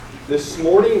This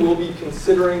morning we'll be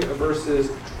considering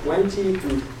verses 20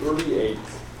 through 38.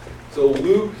 So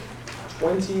Luke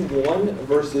 21,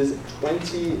 verses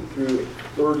 20 through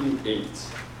 38.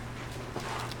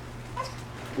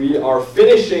 We are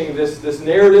finishing this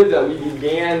narrative that we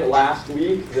began last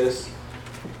week, this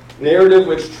narrative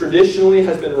which traditionally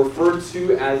has been referred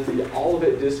to as the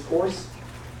Olivet Discourse.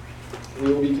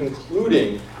 We will be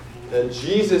concluding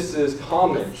Jesus'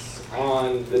 comments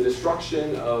on the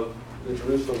destruction of the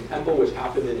Jerusalem temple, which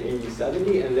happened in AD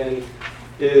 70, and then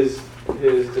his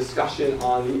discussion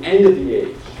on the end of the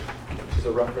age, which is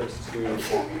a reference to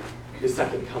his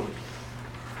second coming.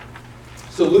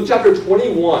 So Luke chapter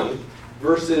 21,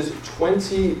 verses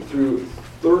 20 through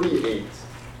 38.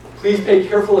 Please pay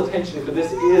careful attention, for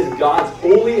this is God's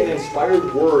holy and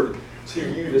inspired word to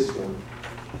you this morning.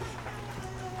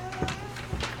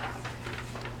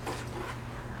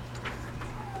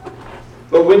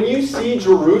 But when you see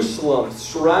Jerusalem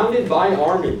surrounded by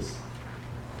armies,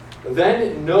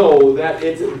 then know that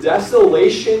its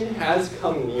desolation has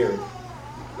come near.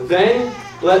 Then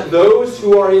let those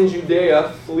who are in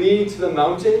Judea flee to the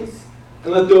mountains,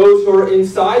 and let those who are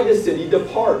inside the city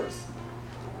depart.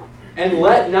 And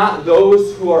let not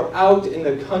those who are out in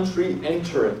the country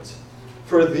enter it.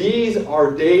 For these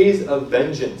are days of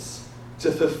vengeance, to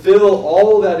fulfill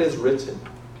all that is written.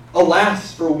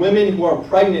 Alas, for women who are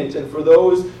pregnant and for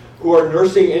those who are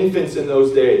nursing infants in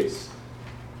those days.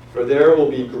 For there will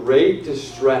be great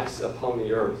distress upon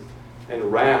the earth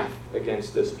and wrath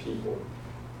against this people.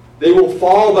 They will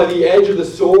fall by the edge of the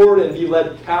sword and be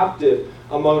led captive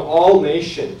among all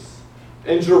nations.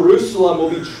 And Jerusalem will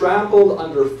be trampled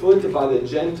underfoot by the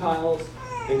Gentiles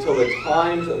until the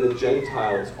times of the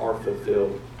Gentiles are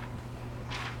fulfilled.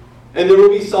 And there will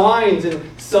be signs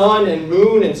in sun and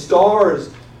moon and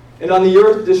stars, and on the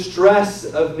earth distress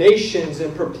of nations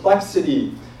and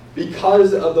perplexity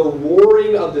because of the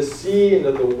roaring of the sea and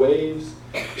of the waves,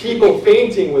 people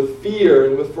fainting with fear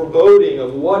and with foreboding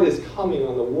of what is coming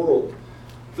on the world.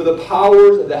 For the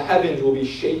powers of the heavens will be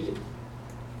shaken.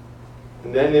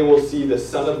 And then they will see the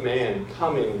Son of Man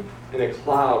coming in a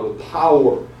cloud with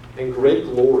power and great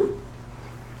glory.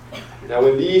 Now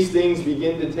when these things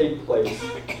begin to take place,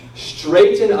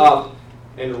 straighten up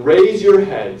and raise your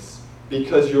heads,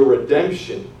 because your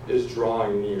redemption is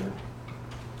drawing near.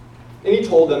 And he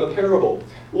told them a parable.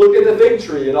 Look at the fig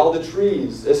tree and all the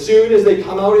trees. As soon as they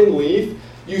come out in leaf,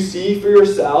 you see for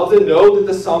yourselves and know that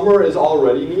the summer is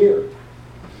already near.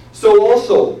 So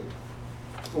also,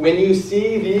 when you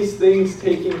see these things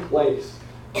taking place,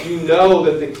 you know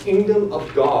that the kingdom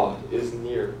of God is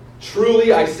near.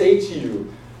 Truly I say to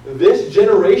you, this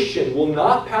generation will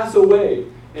not pass away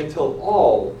until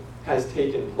all has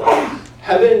taken place.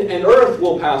 Heaven and earth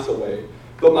will pass away,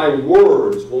 but my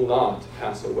words will not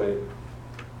pass away.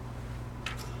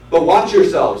 But watch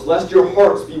yourselves, lest your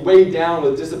hearts be weighed down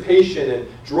with dissipation and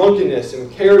drunkenness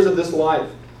and cares of this life,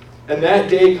 and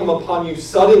that day come upon you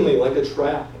suddenly like a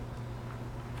trap.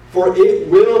 For it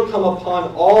will come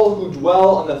upon all who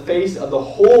dwell on the face of the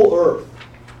whole earth.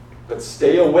 But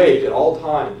stay awake at all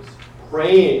times,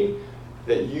 praying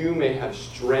that you may have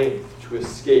strength to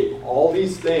escape all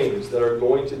these things that are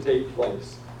going to take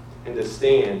place, and to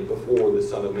stand before the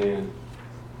Son of Man.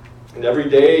 And every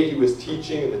day he was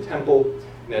teaching in the temple,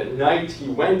 and at night he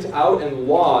went out and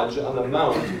lodged on the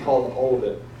mount called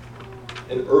Olivet.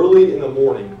 And early in the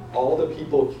morning all the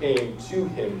people came to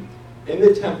him in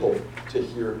the temple to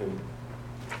hear him.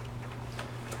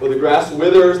 For the grass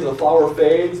withers and the flower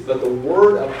fades, but the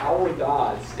word of our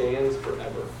God stands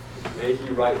forever. May he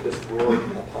write this word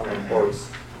upon our hearts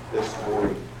this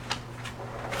morning.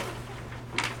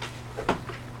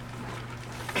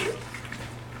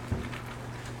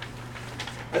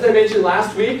 As I mentioned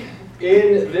last week,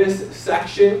 in this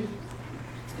section,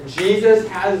 Jesus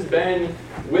has been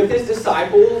with his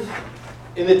disciples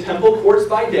in the temple courts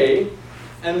by day,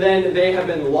 and then they have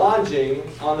been lodging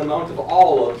on the Mount of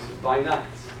Olives by night.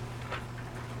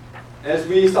 As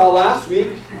we saw last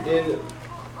week in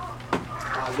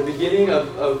the beginning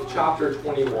of chapter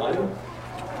 21,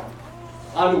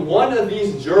 on one of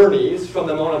these journeys from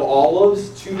the Mount of Olives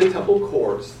to the temple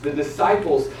courts, the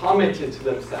disciples commented to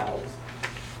themselves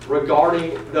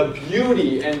regarding the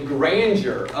beauty and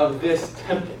grandeur of this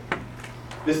temple.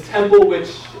 This temple which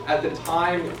at the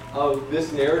time of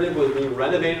this narrative was being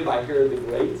renovated by Herod the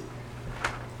Great.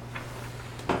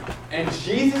 And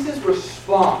Jesus'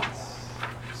 response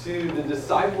to the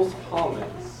disciples'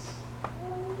 comments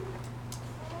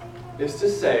is to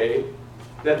say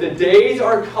that the days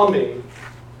are coming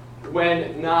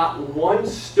when not one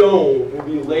stone will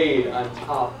be laid on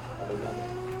top of another.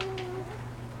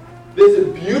 This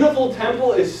beautiful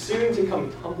temple is soon to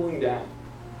come tumbling down.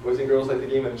 Boys and girls, like the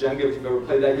game of Jenga, if you've ever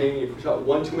played that game, you push out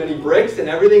one too many bricks and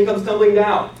everything comes tumbling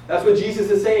down. That's what Jesus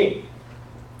is saying.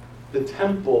 The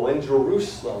temple in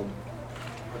Jerusalem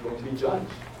are going to be judged.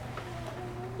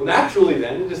 Well, naturally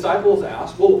then, the disciples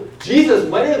ask, well, Jesus,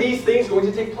 when are these things going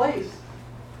to take place?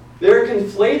 They're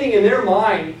conflating in their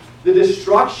mind the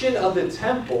destruction of the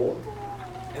temple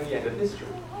and the end of history.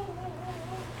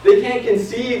 They can't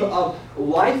conceive of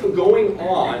life going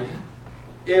on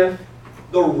if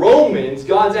the Romans,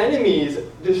 God's enemies,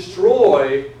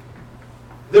 destroy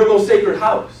their most sacred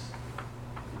house.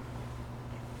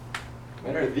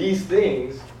 When are these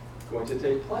things going to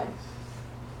take place?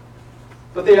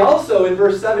 But they also, in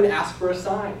verse 7, ask for a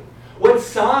sign. What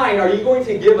sign are you going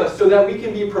to give us so that we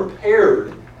can be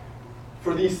prepared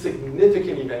for these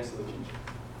significant events in the future?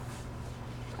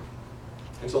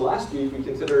 And so last week we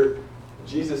considered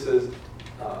Jesus'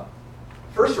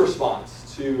 first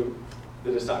response to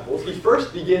the disciples. He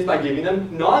first begins by giving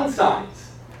them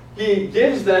non-signs. He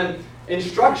gives them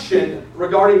instruction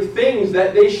regarding things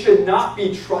that they should not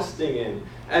be trusting in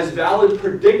as valid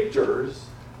predictors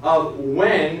of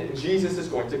when Jesus is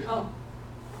going to come.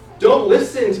 Don't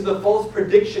listen to the false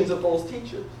predictions of false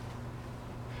teachers.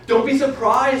 Don't be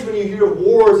surprised when you hear of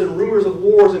wars and rumors of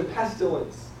wars and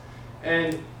pestilence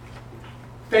and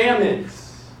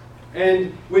famines,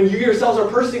 and when you yourselves are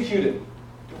persecuted.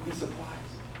 Don't be surprised.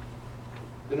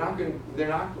 They're not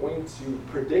going to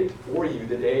predict for you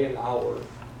the day and hour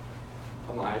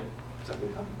of my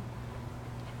second coming.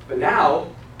 But now,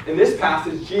 in this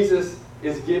passage, Jesus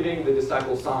is giving the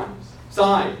disciples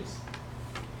signs.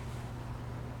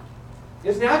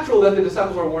 It's natural that the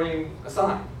disciples are wanting a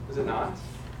sign, is it not?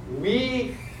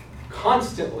 We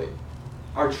constantly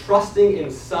are trusting in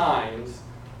signs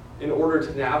in order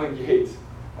to navigate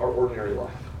our ordinary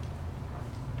life.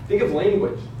 Think of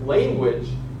language. Language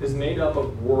is made up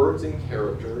of words and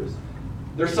characters.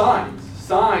 They're signs.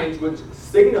 Signs which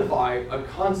signify a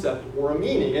concept or a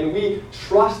meaning. And we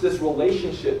trust this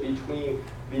relationship between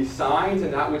these signs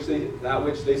and that which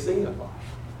they signify.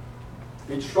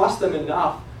 We trust them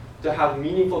enough to have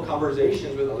meaningful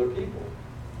conversations with other people.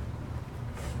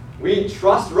 We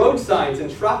trust road signs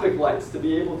and traffic lights to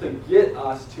be able to get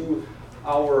us to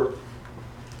our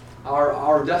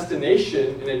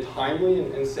destination in a timely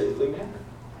and safely manner.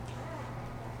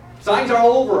 Signs are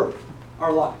all over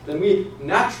our life, and we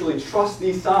naturally trust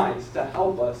these signs to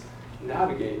help us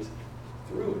navigate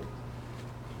through it.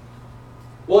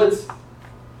 Well, it's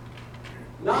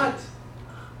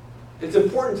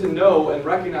important to know and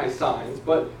recognize signs,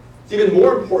 but it's even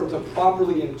more important to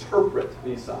properly interpret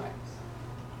these signs.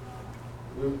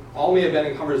 We all may have been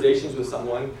in conversations with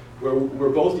someone where we're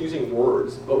both using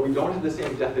words, but we don't have the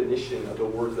same definition of the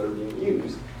words that are being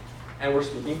used, and we're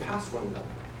speaking past one another.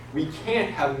 We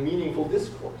can't have meaningful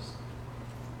discourse.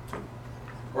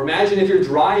 Or imagine if you're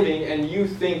driving and you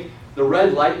think the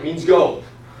red light means go.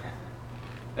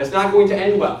 That's not going to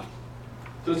end well.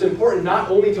 So it's important not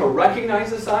only to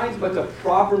recognize the signs, but to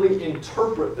properly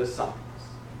interpret the signs.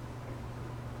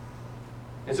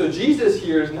 And so Jesus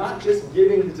here is not just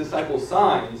giving his disciples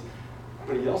signs,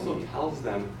 but he also tells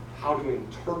them how to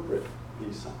interpret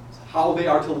these signs, how they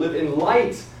are to live in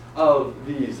light of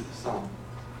these signs.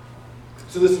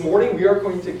 So this morning we are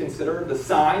going to consider the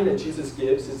sign that Jesus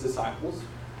gives his disciples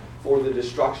for the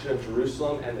destruction of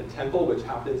Jerusalem and the temple, which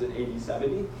happens in AD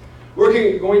 70.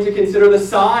 We're going to consider the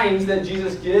signs that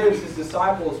Jesus gives his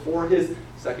disciples for his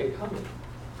second coming.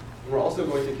 And we're also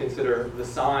going to consider the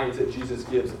signs that Jesus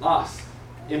gives us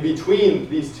in between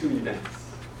these two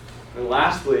events. And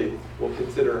lastly, we'll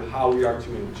consider how we are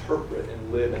to interpret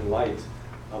and live in light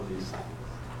of these signs.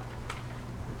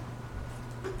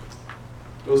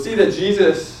 We'll see that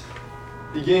Jesus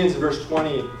begins in verse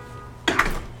 20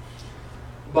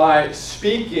 by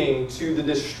speaking to the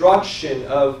destruction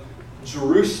of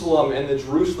Jerusalem and the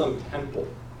Jerusalem temple.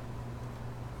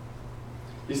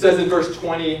 He says in verse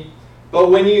 20, "But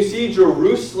when you see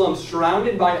Jerusalem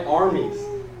surrounded by armies,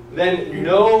 then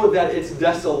know that its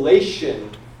desolation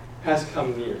has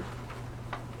come near."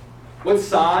 What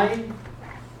sign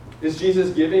is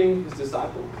Jesus giving his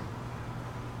disciples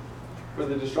for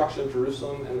the destruction of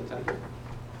Jerusalem and the temple?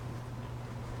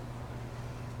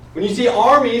 When you see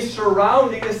armies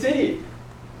surrounding the city,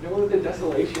 know that the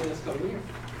desolation has come near.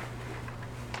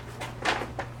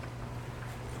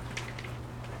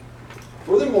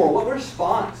 Furthermore, what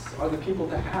response are the people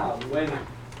to have when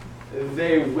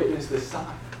they witness this sign?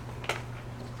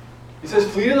 He says,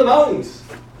 flee to the mountains.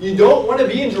 You don't want to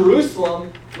be in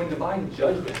Jerusalem when divine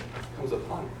judgment comes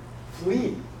upon you.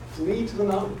 Flee. Flee to the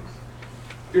mountains.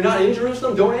 If you're not in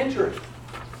Jerusalem, don't enter it.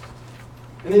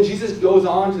 And then Jesus goes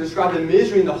on to describe the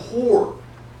misery and the horror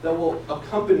that will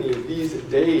accompany these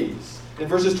days. In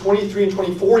verses 23 and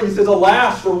 24, he says,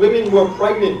 "Alas, for women who are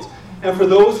pregnant, and for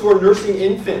those who are nursing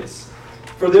infants.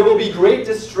 For there will be great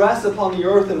distress upon the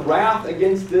earth and wrath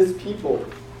against this people.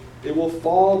 They will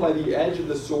fall by the edge of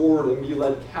the sword and be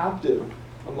led captive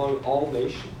among all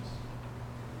nations."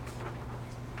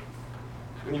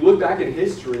 When you look back at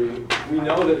history, we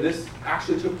know that this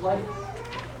actually took place.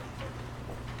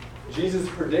 Jesus'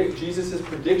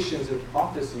 predictions and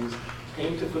prophecies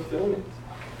came to fulfillment.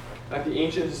 In fact, the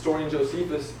ancient historian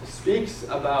Josephus speaks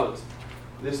about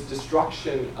this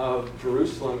destruction of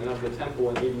Jerusalem and of the temple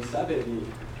in AD 70.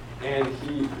 And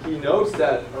he notes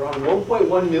that around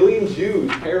 1.1 million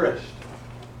Jews perished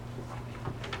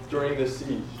during this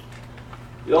siege.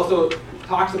 He also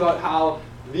talks about how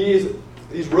these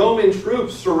Roman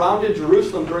troops surrounded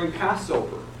Jerusalem during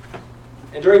Passover.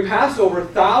 And during Passover,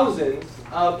 thousands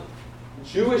of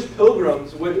Jewish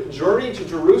pilgrims would journey to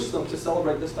Jerusalem to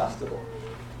celebrate this festival.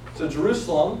 So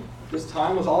Jerusalem, this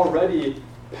time, was already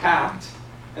packed,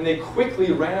 and they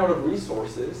quickly ran out of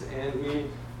resources, and we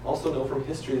also know from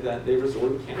history that they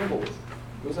resorted to cannibalism.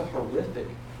 It was a horrific,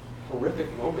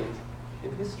 horrific moment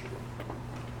in history.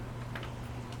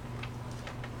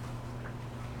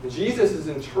 Jesus is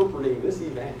interpreting this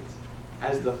event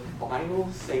as the final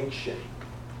sanction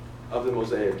of the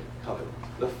Mosaic covenant.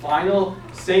 The final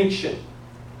sanction,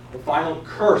 the final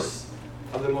curse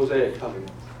of the Mosaic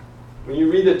covenant. When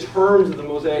you read the terms of the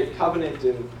Mosaic covenant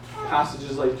in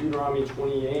passages like Deuteronomy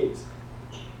 28,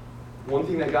 one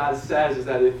thing that God says is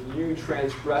that if you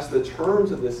transgress the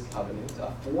terms of this covenant,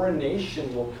 a foreign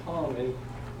nation will come and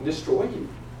destroy you.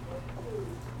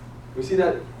 We see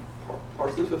that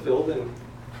partially fulfilled in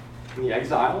the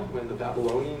exile, when the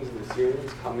Babylonians and the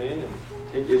Syrians come in and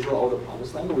take Israel out of the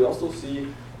promised land, but we also see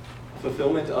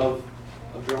fulfillment of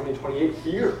Deuteronomy 28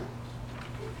 here,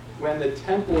 when the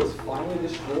temple is finally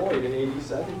destroyed in AD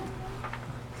 70.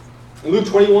 In Luke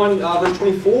 21, verse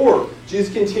 24,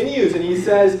 Jesus continues and he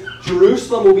says,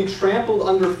 "Jerusalem will be trampled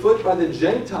underfoot by the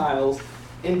Gentiles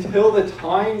until the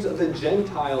times of the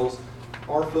Gentiles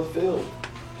are fulfilled."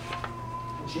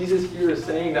 Jesus here is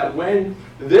saying that when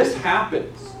this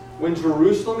happens, when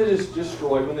Jerusalem is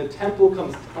destroyed, when the temple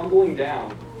comes tumbling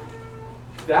down,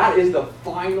 that is the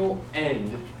final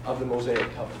end of the Mosaic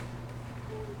covenant.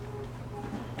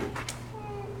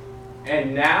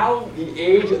 And now the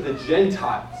age of the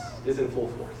Gentiles is in full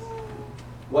force.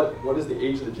 What is the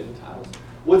age of the Gentiles?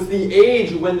 What's the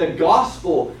age when the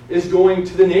gospel is going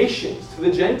to the nations, to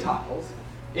the Gentiles?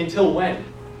 Until when?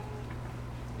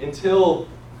 Until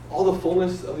all the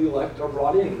fullness of the elect are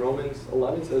brought in. Romans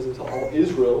 11 says until all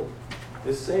Israel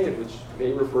is saved, which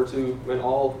may refer to when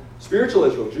all spiritual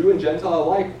Israel, Jew and Gentile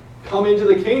alike, come into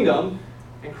the kingdom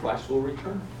and Christ will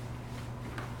return.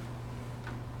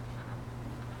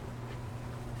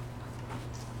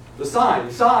 The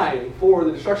sign for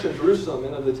the destruction of Jerusalem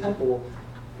and of the temple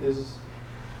is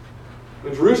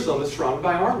when Jerusalem is surrounded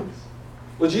by armies.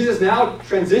 Well, Jesus now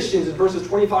transitions in verses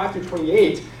 25 through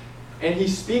 28, and he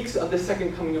speaks of the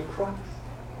second coming of Christ.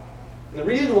 And the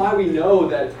reason why we know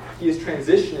that he is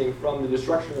transitioning from the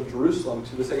destruction of Jerusalem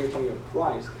to the second coming of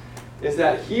Christ is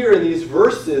that here in these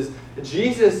verses,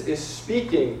 Jesus is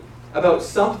speaking about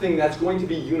something that's going to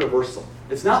be universal.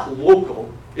 It's not local,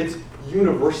 it's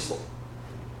universal.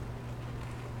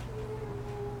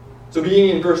 So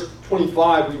beginning in verse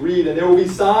 25, we read, "And there will be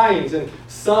signs in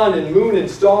sun and moon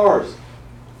and stars,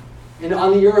 and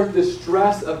on the earth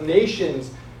distress of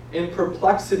nations in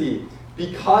perplexity,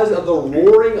 because of the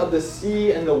roaring of the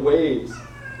sea and the waves,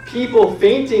 people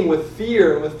fainting with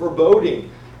fear and with foreboding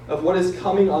of what is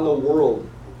coming on the world.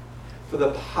 For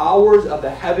the powers of the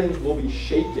heavens will be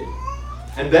shaken,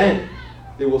 and then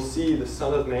they will see the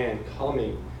Son of Man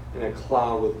coming in a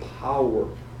cloud with power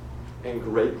and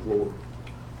great glory."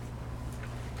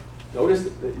 Notice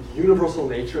the universal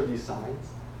nature of these signs.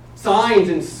 Signs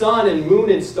in sun and moon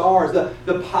and stars.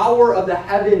 The power of the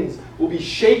heavens will be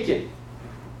shaken.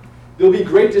 There will be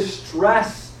great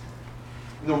distress.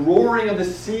 The roaring of the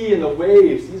sea and the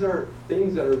waves. These are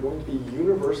things that are going to be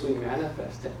universally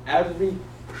manifest to every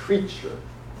creature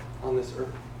on this earth.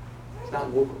 It's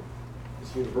not local.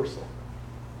 It's universal.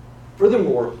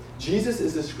 Furthermore, Jesus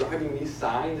is describing these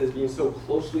signs as being so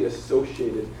closely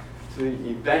associated to the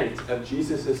event of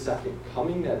Jesus' second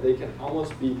coming that they can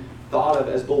almost be thought of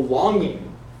as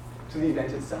belonging to the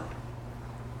event itself.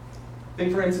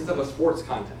 Think, for instance, of a sports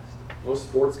contest. Most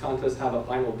sports contests have a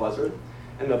final buzzer,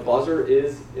 and the buzzer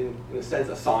is, in a sense,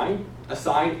 a sign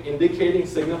indicating,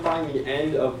 signifying the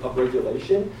end of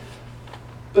regulation.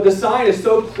 But the sign is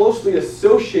so closely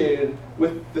associated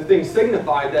with the thing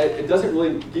signified that it doesn't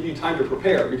really give you time to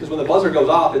prepare, because when the buzzer goes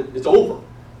off, it's over.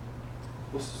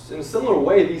 In a similar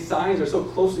way, these signs are so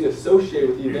closely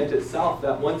associated with the event itself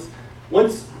that once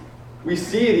we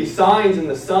see these signs in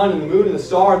the sun and the moon and the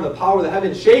stars and the power of the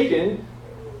heavens shaken,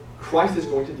 Christ is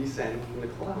going to descend from the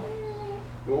clouds.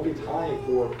 There won't be time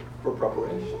for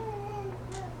preparation.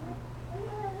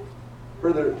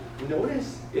 Further,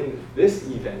 notice in this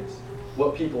event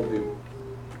what people do.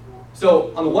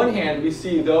 So, on the one hand, we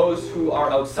see those who are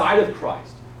outside of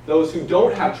Christ, those who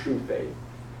don't have true faith.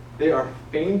 They are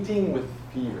fainting with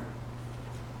fear.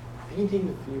 Fainting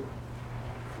with fear.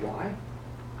 Why?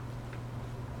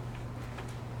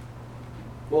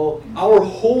 Well, our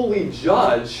holy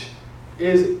judge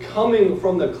is coming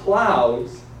from the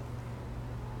clouds,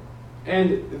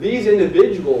 and these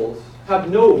individuals have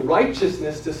no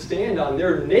righteousness to stand on.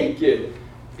 They're naked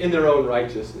in their own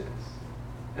righteousness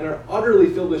and are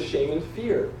utterly filled with shame and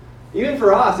fear. Even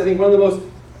for us, I think one of the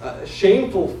most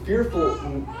shameful, fearful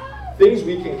things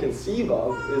we can conceive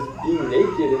of is being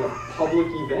naked in a public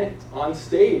event, on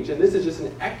stage. And this is just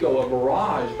an echo, a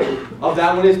mirage of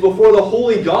that when it's before the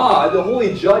holy God, the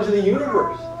holy judge of the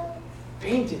universe.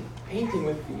 Fainting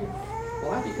with fear.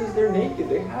 Why? Because they're naked.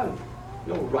 They have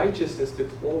no righteousness to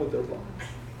clothe their body.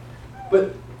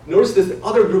 But notice this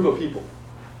other group of people.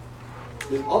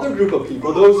 This other group of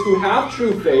people, those who have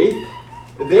true faith,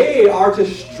 they are to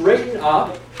straighten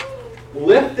up,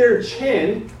 lift their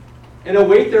chin, and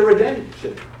await their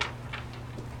redemption.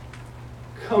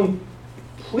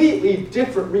 Completely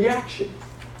different reactions.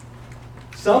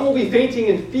 Some will be fainting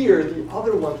in fear, the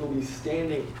other ones will be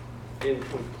standing in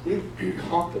complete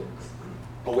confidence,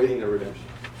 awaiting their redemption.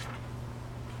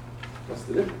 What's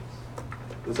the difference?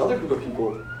 This other group of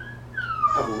people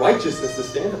have righteousness to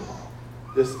stand upon.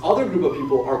 This other group of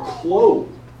people are clothed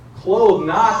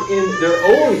not in their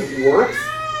own works,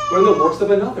 but in the works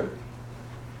of another.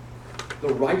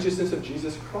 The righteousness of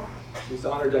Jesus Christ. We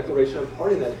saw in our declaration of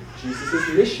pardon that Jesus'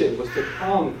 mission was to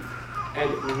come and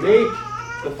make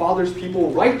the Father's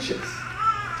people righteous.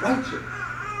 Righteous.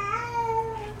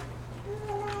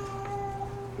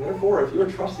 And therefore, if you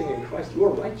are trusting in Christ, you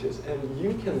are righteous, and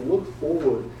you can look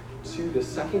forward to the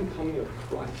second coming of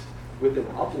Christ with an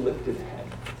uplifted head.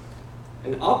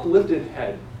 An uplifted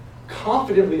head,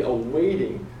 confidently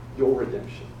awaiting your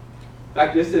redemption. In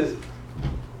fact, this is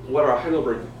what our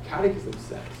Heidelberg Catechism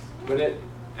says. When it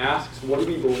asks, what do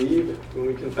we believe when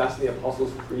we confess in the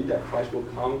Apostles' Creed that Christ will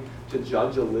come to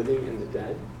judge the living and the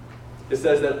dead? It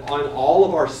says that on all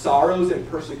of our sorrows and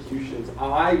persecutions,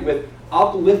 I, with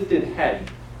uplifted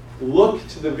head, look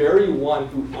to the very one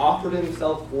who offered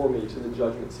himself for me to the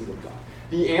judgment seat of God.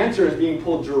 The answer is being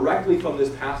pulled directly from this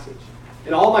passage.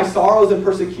 In all my sorrows and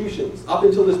persecutions, up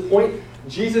until this point,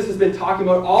 Jesus has been talking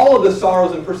about all of the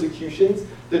sorrows and persecutions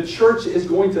the church is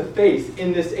going to face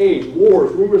in this age.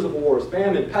 Wars, rumors of wars,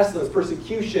 famine, pestilence,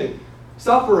 persecution,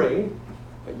 suffering.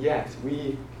 But yet,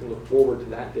 we can look forward to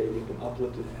that day with an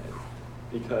uplifted head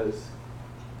because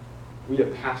we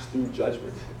have passed through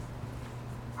judgment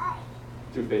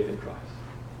through faith in Christ.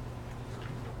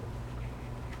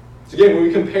 So again, when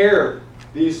we compare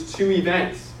these two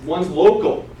events, one's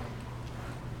local,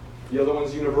 the other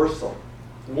one's universal.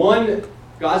 One,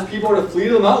 God's people are to flee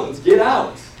to the mountains, get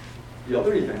out. The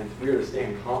other event, we are to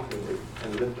stand confidently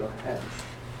and lift our heads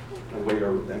and await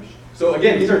our redemption. So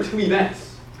again, these are two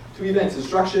events. Two events,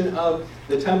 destruction of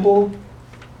the temple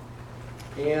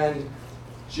and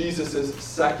Jesus'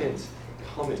 second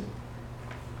coming.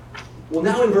 Well,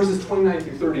 now in verses 29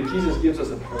 through 30, Jesus gives us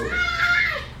a parable.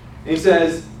 And he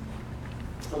says,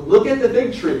 look at the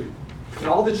fig tree and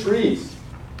all the trees.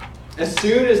 As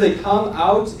soon as they come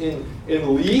out in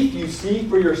leaf, you see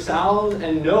for yourselves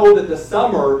and know that the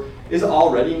summer is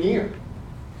already near.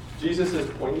 Jesus is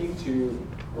pointing to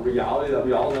a reality that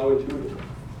we all know intuitively.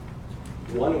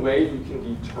 One way you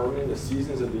can determine the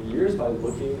seasons of the years by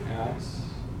looking at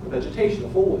the vegetation, the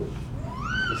foliage.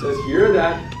 It says here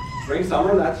that spring,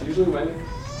 summer, that's usually when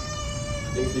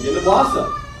things begin to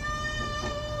blossom.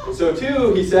 And so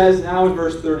too, he says now in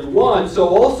verse 31, so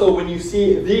also when you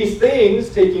see these things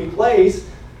taking place,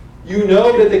 you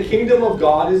know that the kingdom of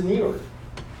God is near.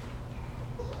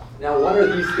 Now, what are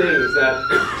these things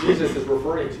that Jesus is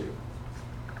referring to?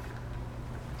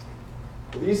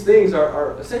 Well, these things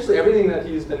are essentially everything that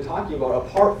he's been talking about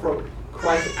apart from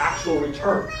Christ's actual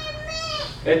return.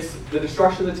 It's the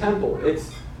destruction of the temple.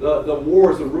 It's the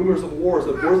wars, the rumors of wars,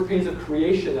 the birth pains of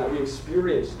creation that we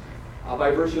experience by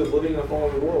virtue of living in a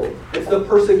fallen world. It's the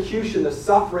persecution, the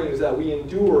sufferings that we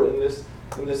endure in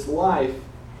this life.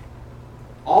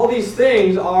 All these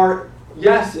things are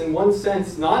yes, in one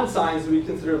sense, non-signs we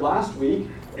considered last week,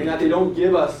 in that they don't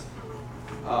give us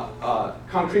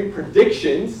concrete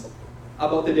predictions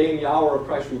about the day and the hour of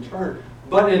Christ's return.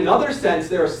 But in another sense,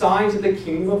 there are signs that the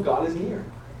kingdom of God is near.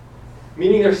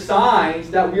 Meaning they're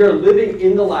signs that we are living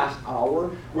in the last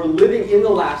hour, we're living in the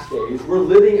last days, we're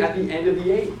living at the end of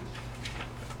the age.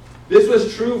 This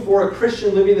was true for a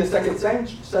Christian living in the second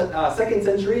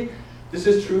century. This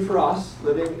is true for us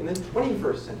living in the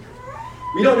 21st century.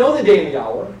 We don't know the day and the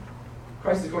hour.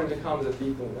 Christ is going to come as a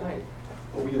thief in the night.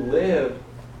 But we live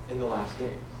in the last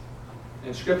days.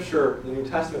 And Scripture, the New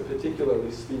Testament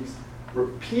particularly, speaks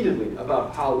repeatedly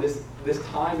about how this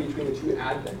time between the two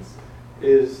Advents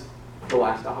is the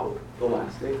last hour, the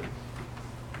last day.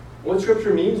 What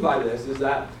Scripture means by this is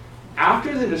that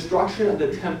after the destruction of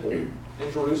the temple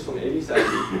in Jerusalem in AD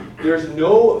 70, there's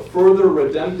no further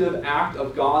redemptive act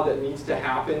of God that needs to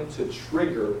happen to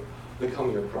trigger the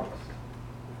coming of Christ.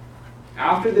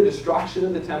 After the destruction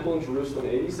of the temple in Jerusalem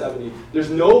in AD 70, there's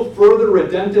no further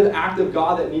redemptive act of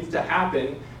God that needs to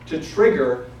happen to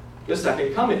trigger the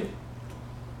second coming.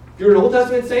 If you're an Old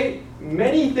Testament saint,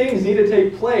 many things need to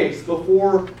take place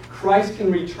before Christ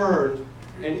can return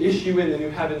and issue in the new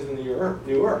heavens and the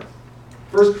new earth.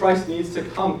 First, Christ needs to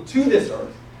come to this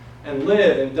earth and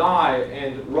live and die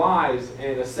and rise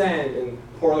and ascend and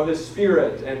pour out his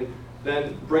Spirit and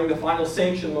then bring the final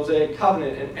sanction, Mosaic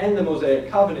covenant, and end the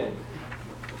Mosaic covenant.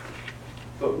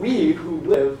 But we who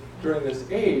live during this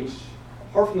age,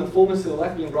 apart from the fullness of the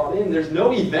elect being brought in, there's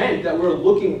no event that we're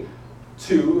looking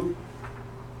to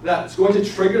that's going to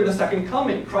trigger the second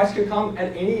coming. Christ could come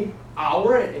at any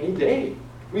hour, at any day.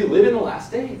 We live in the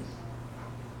last days.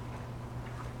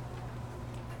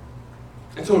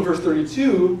 And so in verse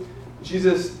 32,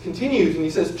 Jesus continues and he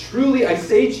says, "Truly I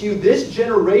say to you, this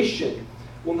generation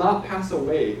will not pass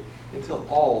away until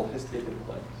all has taken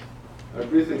place." I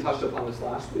briefly touched upon this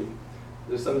last week.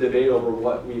 There's some debate over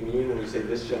what we mean when we say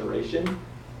this generation.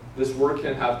 This word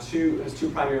has two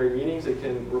primary meanings. It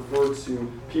can refer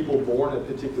to people born at a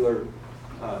particular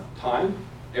time,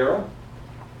 era,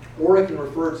 or it can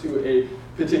refer to a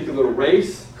particular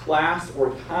race, class,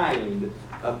 or kind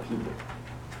of people.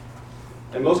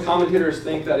 And most commentators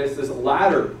think that it's this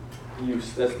latter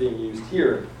use that's being used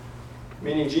here,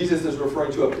 meaning Jesus is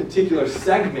referring to a particular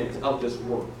segment of this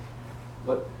world.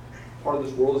 What part of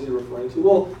this world is he referring to?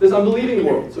 Well, this unbelieving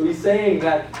world. So he's saying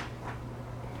that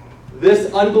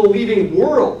this unbelieving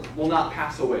world will not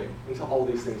pass away until all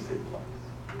these things take place.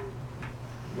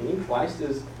 Meaning Christ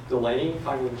is delaying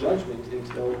final judgment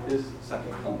until his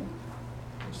second coming.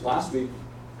 Which last week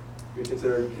we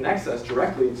considered connects us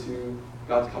directly to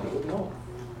God's covenant with Noah.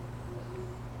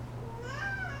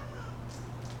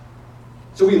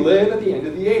 So we live at the end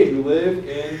of the age. We live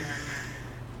in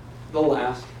the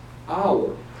last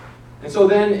hour. And so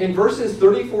then in verses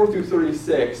 34 through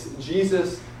 36,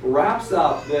 Jesus wraps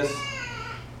up this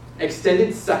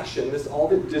extended section, this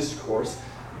Olivet Discourse,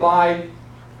 by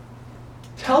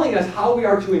telling us how we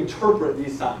are to interpret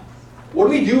these signs. What do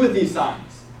we do with these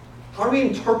signs? How do we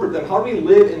interpret them? How do we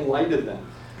live in light of them?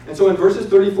 And so in verses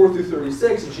 34 through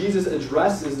 36, Jesus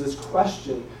addresses this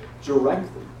question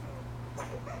directly.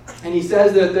 And he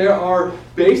says that there are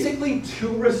basically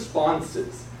two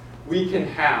responses we can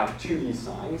have to these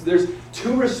signs. There's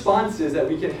two responses that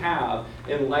we can have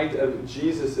in light of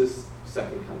Jesus'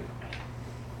 second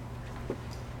coming.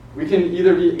 We can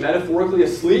either be metaphorically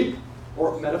asleep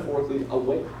or metaphorically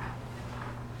awake.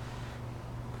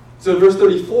 So in verse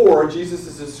 34,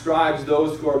 Jesus describes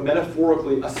those who are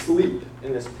metaphorically asleep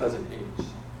in this present age.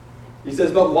 He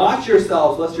says, "But watch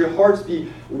yourselves, lest your hearts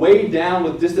be weighed down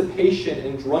with dissipation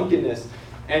and drunkenness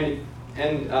and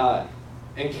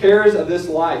cares of this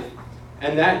life,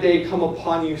 and that day come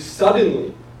upon you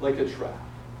suddenly like a trap."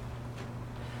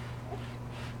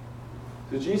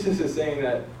 So Jesus is saying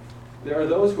that there are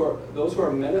those who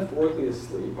are metaphorically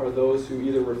asleep, are those who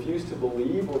either refuse to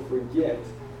believe or forget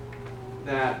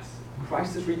that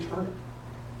Christ is returning.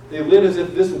 They live as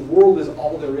if this world is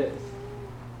all there is.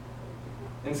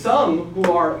 And some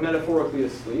who are metaphorically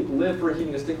asleep live for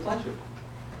hedonistic pleasure.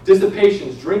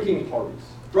 Dissipations, drinking parties,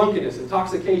 drunkenness,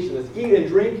 intoxication. Let's eat and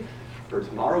drink, for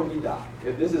tomorrow we die.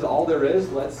 If this is all there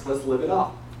is, let's live it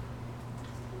up.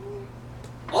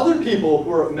 Other people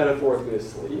who are metaphorically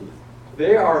asleep,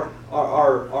 they are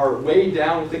weighed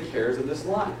down with the cares of this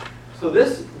life. So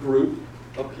this group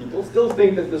of people still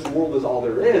think that this world is all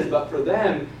there is, but for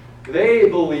them, they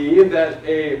believe that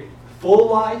a full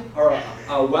life or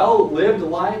a well-lived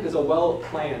life is a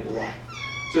well-planned life.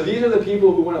 So these are the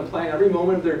people who want to plan every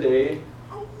moment of their day,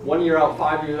 1 year out,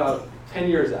 5 years out, 10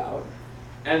 years out,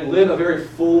 and live a very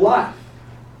full life.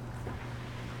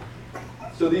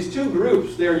 So these two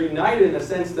groups, they're united in the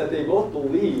sense that they both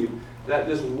believe that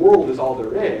this world is all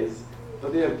there is,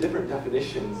 but they have different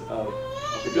definitions of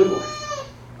the good life.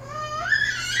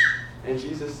 And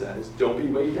Jesus says, don't be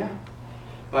weighed down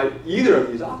by either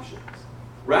of these options.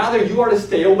 Rather, you are to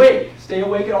stay awake. Stay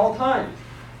awake at all times.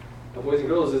 Now, boys and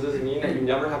girls, does this mean that you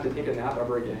never have to take a nap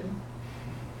ever again?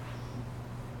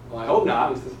 Well, I hope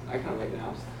not, because I kind of like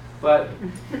naps. But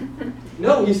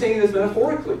no, he's saying this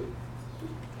metaphorically.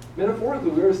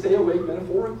 Metaphorically, we are to stay awake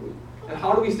metaphorically. And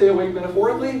how do we stay awake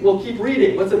metaphorically? We'll keep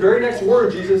reading. What's the very next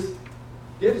word Jesus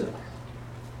gives us?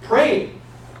 Praying.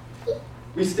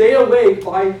 We stay awake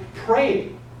by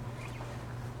praying.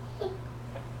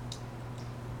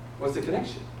 What's the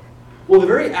connection? Well, the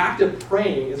very act of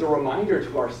praying is a reminder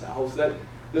to ourselves that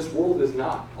this world is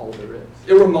not all there is.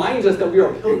 It reminds us that we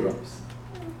are pilgrims.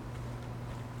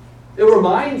 It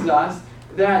reminds us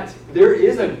that there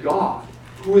is a God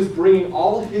who is bringing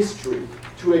all history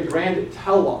to a grand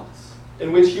telos,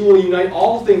 in which he will unite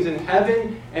all things in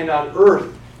heaven and on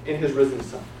earth in his risen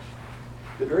Son.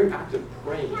 The very act of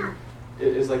praying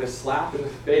is like a slap in the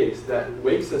face that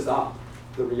wakes us up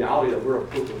to the reality that we're a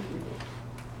pilgrim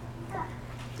people.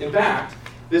 In fact,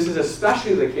 this is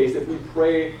especially the case if we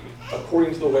pray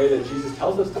according to the way that Jesus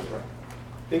tells us to pray.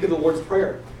 Think of the Lord's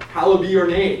Prayer. Hallowed be your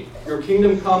name. Your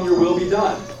kingdom come, your will be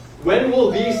done. When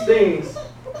will these things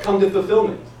come to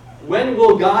fulfillment? When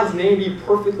will God's name be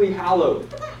perfectly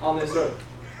hallowed on this earth?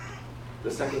 The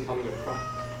second coming of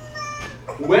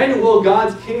Christ. When will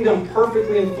God's kingdom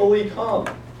perfectly and fully come?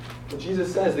 Well,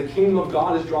 Jesus says the kingdom of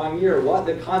God is drawing near. What?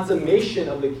 The consummation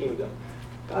of the kingdom.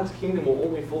 God's kingdom will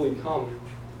only fully come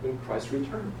when Christ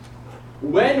returns.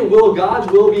 When will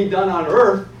God's will be done on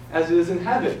earth as it is in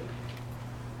heaven?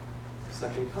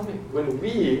 Second coming, when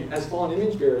we, as fallen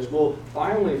image bearers, will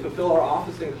finally fulfill our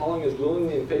office and calling as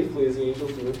willingly and faithfully as the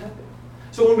angels do in heaven.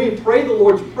 So when we pray the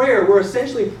Lord's Prayer, we're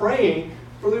essentially praying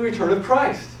for the return of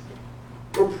Christ.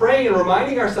 We're praying and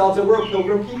reminding ourselves that we're a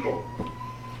pilgrim people,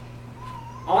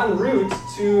 en route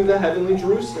to the heavenly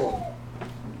Jerusalem.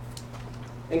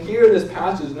 And here in this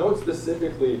passage, note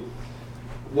specifically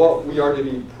what we are to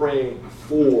be praying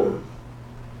for.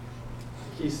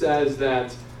 He says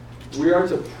that we are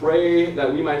to pray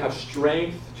that we might have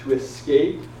strength to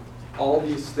escape all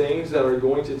these things that are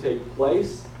going to take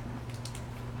place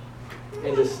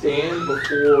and to stand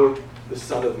before the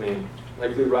Son of Man.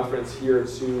 Likely reference here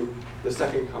to the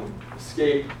second coming.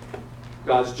 Escape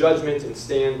God's judgment and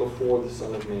stand before the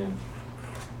Son of Man.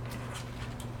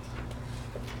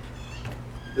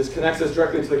 This connects us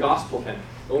directly to the gospel then.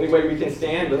 The only way we can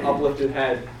stand with uplifted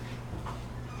head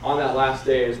on that last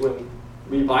day is when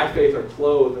we, by faith, are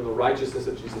clothed in the righteousness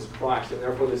of Jesus Christ. And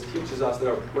therefore, this teaches us that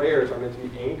our prayers are meant to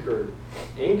be anchored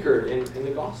in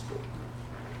the gospel,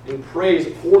 in praise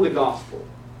for the gospel,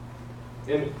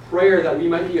 in prayer that we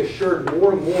might be assured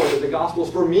more and more that the gospel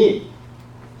is for me.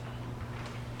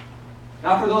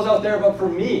 Not for those out there, but for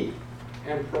me.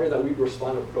 And prayer that we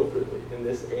respond appropriately in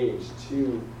this age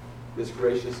to this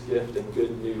gracious gift and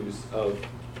good news of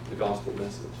the gospel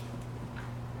message.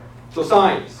 So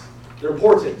signs, they're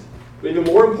important. But even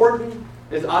more important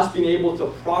is us being able to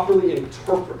properly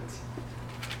interpret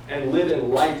and live in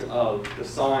light of the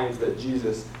signs that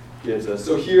Jesus gives us.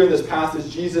 So here in this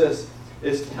passage, Jesus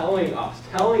is telling us,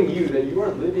 telling you that you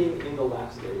are living in the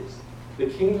last days. The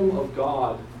kingdom of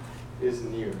God is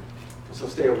near. So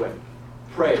stay awake.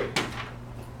 Pray.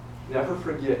 Never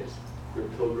forget your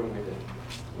pilgrim identity.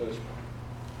 Let us pray.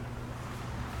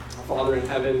 Our Father in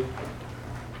heaven,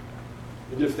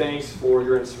 we give thanks for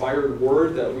your inspired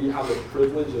word that we have the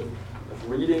privilege of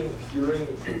reading, of hearing,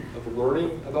 of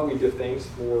learning about. We give thanks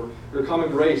for your common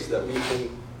grace that we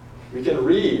can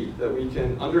read, that we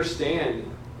can understand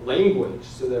language,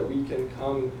 so that we can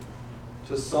come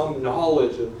to some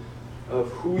knowledge of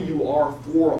who you are for